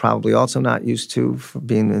she's probably also not used to for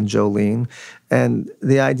being in Jolene. And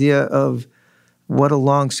the idea of what a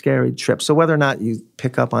long, scary trip. So whether or not you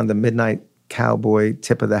pick up on the midnight cowboy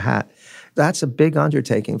tip of the hat, that's a big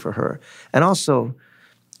undertaking for her. And also,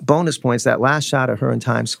 bonus points, that last shot of her in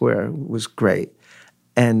Times Square was great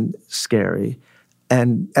and scary.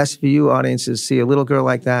 And SVU audiences see a little girl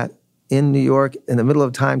like that in New York, in the middle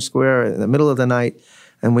of Times Square, in the middle of the night,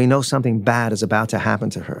 and we know something bad is about to happen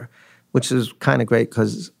to her, which is kind of great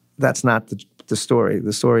because that's not the story.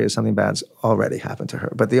 The story is something bad's already happened to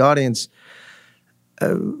her. But the audience,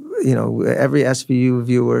 every SVU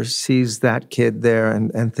viewer sees that kid there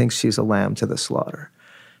and thinks she's a lamb to the slaughter.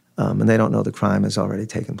 And they don't know the crime has already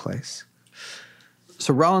taken place.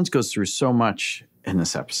 So Rollins goes through so much in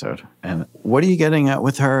this episode. And what are you getting at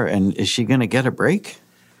with her? And is she going to get a break?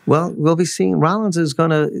 Well, we'll be seeing. Rollins is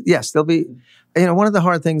going to, yes, there'll be, one of the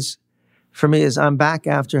hard things for me is I'm back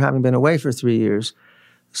after having been away for 3 years.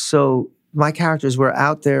 So my characters were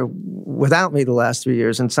out there without me the last 3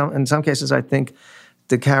 years. In some cases, I think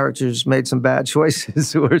the characters made some bad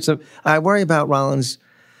choices. I worry about Rollins.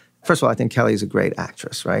 First of all, I think Kelly's a great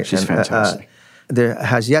actress, right? She's fantastic. There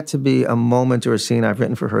has yet to be a moment or a scene I've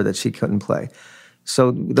written for her that she couldn't play.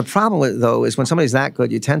 So the problem with it, though, is when somebody's that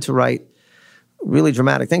good, you tend to write really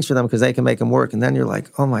dramatic things for them because they can make them work. And then you're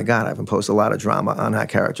like, oh my God, I've imposed a lot of drama on that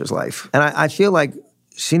character's life. And I feel like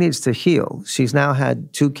she needs to heal. She's now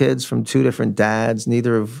had 2 kids from 2 different dads.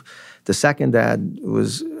 Neither of the second dad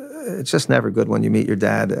was, it's just never good when you meet your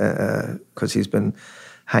dad because he's been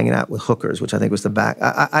hanging out with hookers, which I think was the back.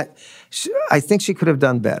 I think she could have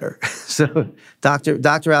done better. So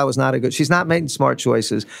Dr. Al was not a good, she's not making smart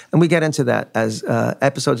choices. And we get into that as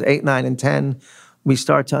episodes 8, 9, and 10, we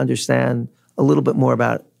start to understand a little bit more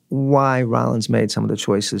about why Rollins made some of the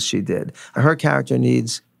choices she did. Her character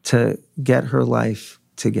needs to get her life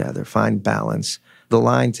together, find balance. The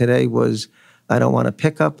line today was, I don't want to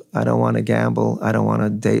pick up, I don't want to gamble, I don't want to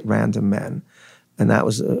date random men. And that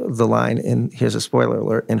was the line in, here's a spoiler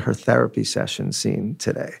alert, in her therapy session scene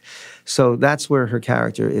today. So that's where her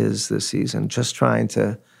character is this season, just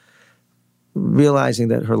realizing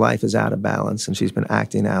that her life is out of balance and she's been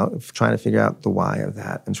acting out, trying to figure out the why of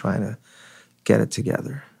that and trying to get it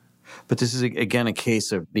together. But this is, again, a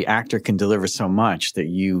case of the actor can deliver so much that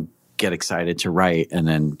you get excited to write, and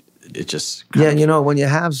then it just... Yeah, when you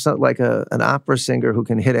have like an opera singer who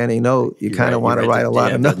can hit any note, you kind of want to write a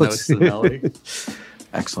lot of notes. The melody.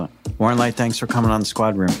 Excellent. Warren Leight, thanks for coming on the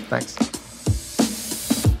Squadroom. Thanks.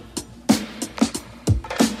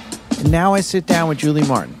 And now I sit down with Julie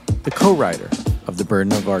Martin, the co-writer Of The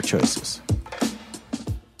Burden of Our Choices.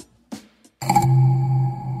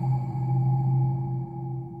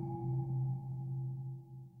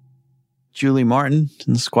 Julie Martin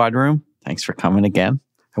in the Squadroom, thanks for coming again.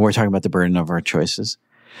 And we're talking about the burden of our choices.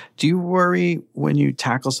 Do you worry when you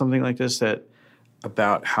tackle something like this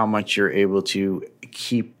about how much you're able to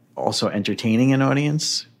keep also entertaining an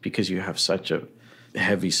audience because you have such a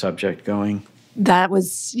heavy subject going?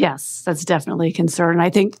 That's definitely a concern. I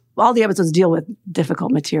think all the episodes deal with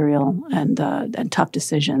difficult material and tough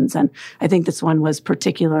decisions. And I think this one was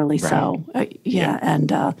particularly so.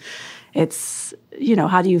 And it's,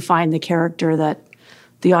 how do you find the character that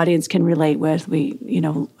the audience can relate with? We,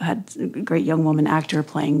 had a great young woman actor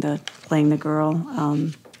playing the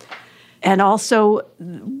girl. And also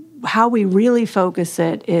how we really focus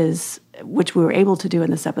it is, which we were able to do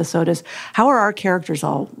in this episode, is how are our characters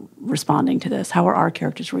all responding to this? How are our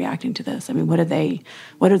characters reacting to this? I mean, what are they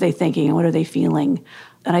thinking and what are they feeling?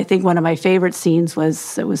 And I think one of my favorite scenes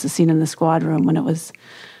was the scene in the Squadroom when I think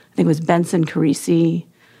it was Benson, Carisi,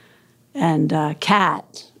 and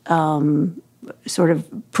Kat sort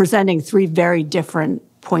of presenting three very different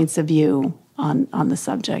points of view on the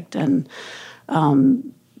subject. And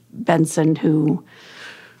Benson, who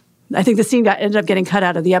I think the scene ended up getting cut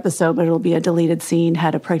out of the episode, but it'll be a deleted scene,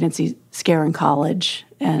 had a pregnancy scare in college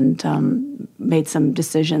and made some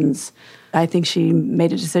decisions. I think she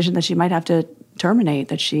made a decision that she might have to terminate,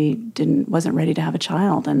 that she wasn't ready to have a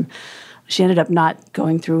child. And she ended up not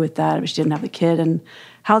going through with that. She didn't have the kid, and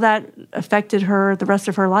how that affected her the rest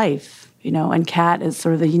of her life. And Kat is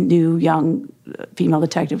sort of the new young female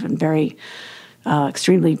detective and very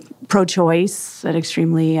extremely pro-choice and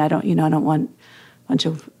extremely, I don't want a bunch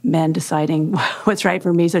of men deciding what's right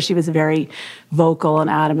for me. So she was very vocal and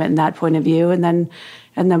adamant in that point of view. And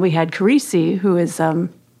then we had Carisi, who is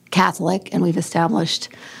Catholic, and we've established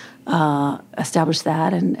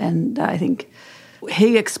that. And I think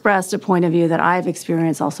he expressed a point of view that I've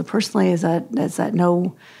experienced also personally, is that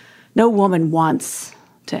no woman wants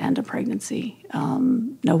to end a pregnancy.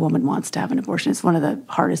 No woman wants to have an abortion. It's one of the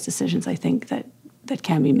hardest decisions, I think, that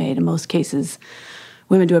can be made. In most cases,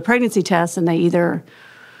 women do a pregnancy test and they either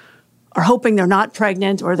are hoping they're not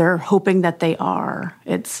pregnant or they're hoping that they are.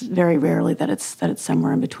 It's very rarely that it's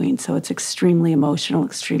somewhere in between. So it's extremely emotional,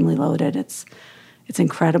 extremely loaded. It's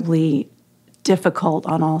incredibly difficult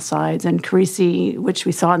on all sides. And Carisi, which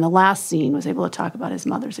we saw in the last scene, was able to talk about his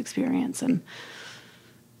mother's experience. And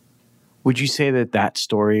would you say that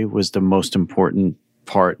story was the most important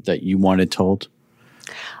part that you wanted told?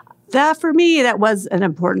 That, for me, that was an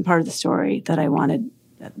important part of the story that I wanted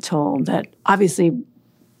told. That obviously,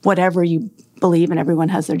 whatever you believe, and everyone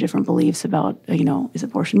has their different beliefs about, is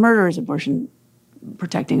abortion murder? Is abortion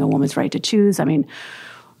protecting a woman's right to choose? I mean,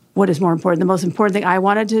 what is more important? The most important thing I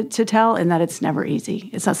wanted to tell, in that it's never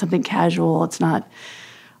easy. It's not something casual. It's not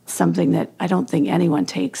something that I don't think anyone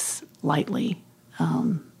takes lightly.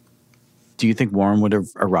 Do you think Warren would have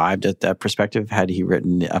arrived at that perspective had he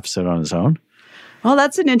written the episode on his own? Well,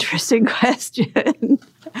 that's an interesting question.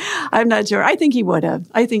 I'm not sure. I think he would have.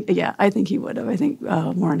 I think he would have. I think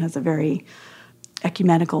Warren has a very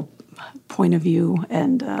ecumenical point of view,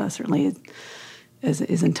 and certainly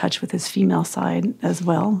is in touch with his female side as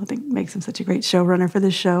well. I think makes him such a great showrunner for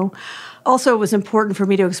this show. Also, it was important for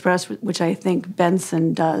me to express, which I think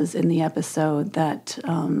Benson does in the episode, that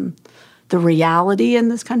the reality in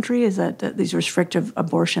this country is that these restrictive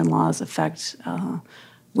abortion laws affect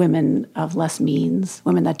women of less means,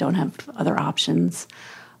 women that don't have other options,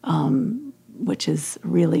 which is a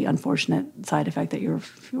really unfortunate side effect, that you're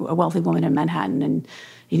a wealthy woman in Manhattan and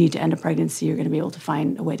you need to end a pregnancy, you're going to be able to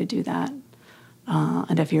find a way to do that.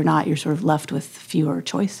 And if you're not, you're sort of left with fewer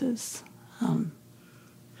choices.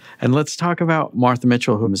 And let's talk about Martha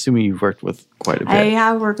Mitchell, who I'm assuming you've worked with quite a bit. I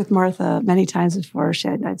have worked with Martha many times before.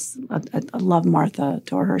 I love Martha,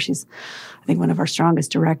 adore her. She's, I think, one of our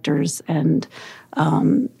strongest directors. And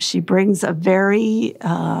she brings a very,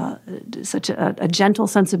 such a gentle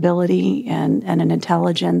sensibility and an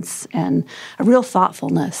intelligence and a real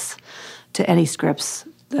thoughtfulness to any scripts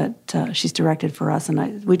that she's directed for us.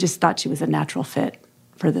 And we just thought she was a natural fit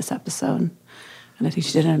for this episode. And I think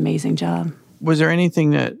she did an amazing job. Was there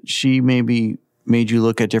anything that she maybe made you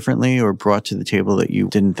look at differently or brought to the table that you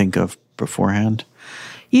didn't think of beforehand?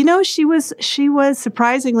 She was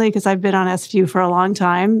surprisingly, because I've been on SVU for a long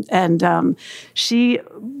time, and she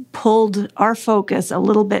pulled our focus a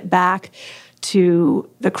little bit back to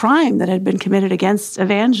the crime that had been committed against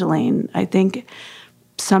Evangeline. I think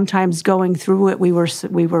sometimes going through it, we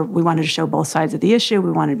wanted to show both sides of the issue.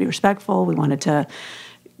 We wanted to be respectful. We wanted to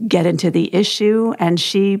get into the issue, and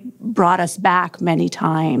she brought us back many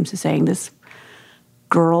times to saying this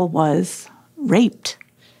girl was raped.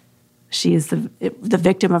 She is the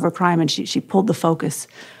victim of a crime, and she pulled the focus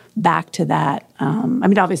back to that. I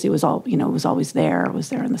mean, obviously, it was all it was always there. It was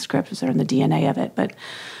there in the script. It was there in the DNA of it. But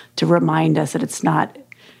to remind us that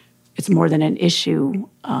it's more than an issue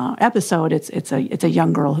episode. It's a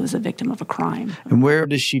young girl who's a victim of a crime. And where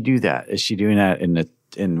does she do that? Is she doing that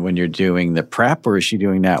in when you're doing the prep, or is she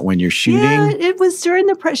doing that when you're shooting? Yeah, it was during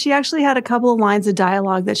the prep. She actually had a couple of lines of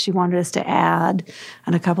dialogue that she wanted us to add,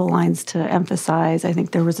 and a couple of lines to emphasize. I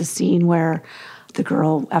think there was a scene where the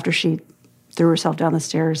girl, after she threw herself down the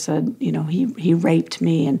stairs, said, he raped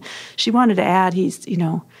me, and she wanted to add, he's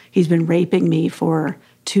been raping me for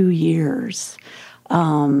 2 years.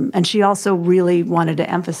 And she also really wanted to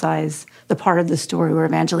emphasize the part of the story where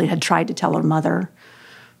Evangeline had tried to tell her mother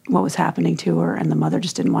what was happening to her, and the mother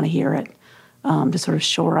just didn't want to hear it, to sort of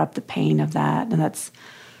shore up the pain of that. And that's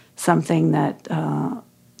something that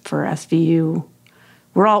for SVU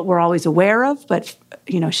we're always aware of, but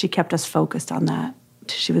she kept us focused on that.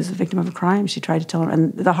 She was a victim of a crime. She tried to tell her,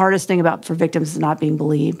 and the hardest thing for victims is not being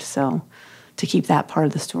believed. So to keep that part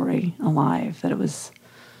of the story alive, that it was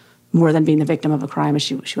more than being the victim of a crime, and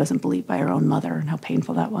she wasn't believed by her own mother, and how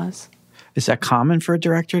painful that was. Is that common for a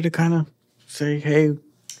director to kind of say, hey,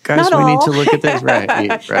 guys, Not we all. need to look at this?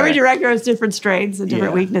 Right. Every director has different strengths and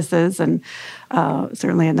different Yeah. weaknesses, and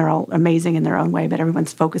certainly, and they're all amazing in their own way, but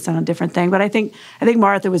everyone's focused on a different thing. But I think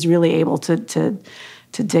Martha was really able to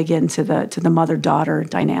dig into the mother-daughter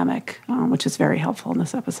dynamic, which is very helpful in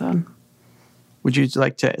this episode. Would you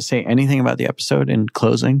like to say anything about the episode in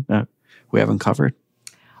closing that we haven't covered?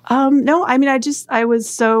 No, I mean, I was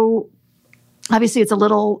so, obviously it's a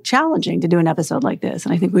little challenging to do an episode like this.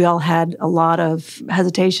 And I think we all had a lot of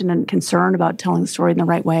hesitation and concern about telling the story in the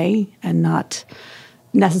right way and not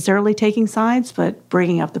necessarily taking sides, but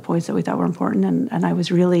bringing up the points that we thought were important. And I was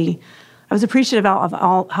appreciative of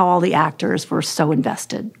how all the actors were so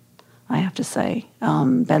invested, I have to say.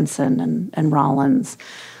 Benson and Rollins,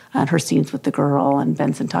 and her scenes with the girl, and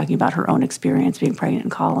Benson talking about her own experience being pregnant in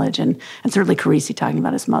college, and certainly Carisi talking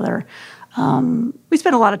about his mother. We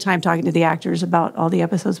spent a lot of time talking to the actors about all the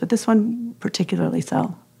episodes, but this one particularly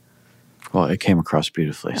so. Well, it came across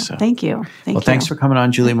beautifully. So thank you. Thanks for coming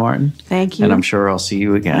on, Julie Martin. Thank you. And I'm sure I'll see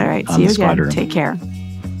you again. All right, on see you the again. Squadroom. Take care.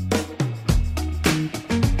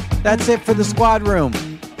 That's it for the Squad Room.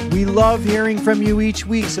 We love hearing from you each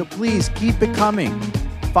week, so please keep it coming.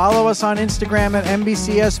 Follow us on Instagram at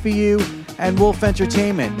NBCSVU and Wolf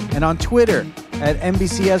Entertainment, and on Twitter at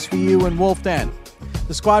NBCSVU and Wolf Den.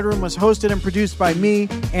 The Squad Room was hosted and produced by me,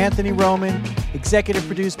 Anthony Roman, executive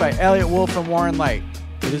produced by Elliot Wolf and Warren Light.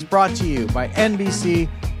 It is brought to you by NBC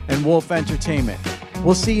and Wolf Entertainment.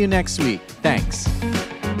 We'll see you next week. Thanks.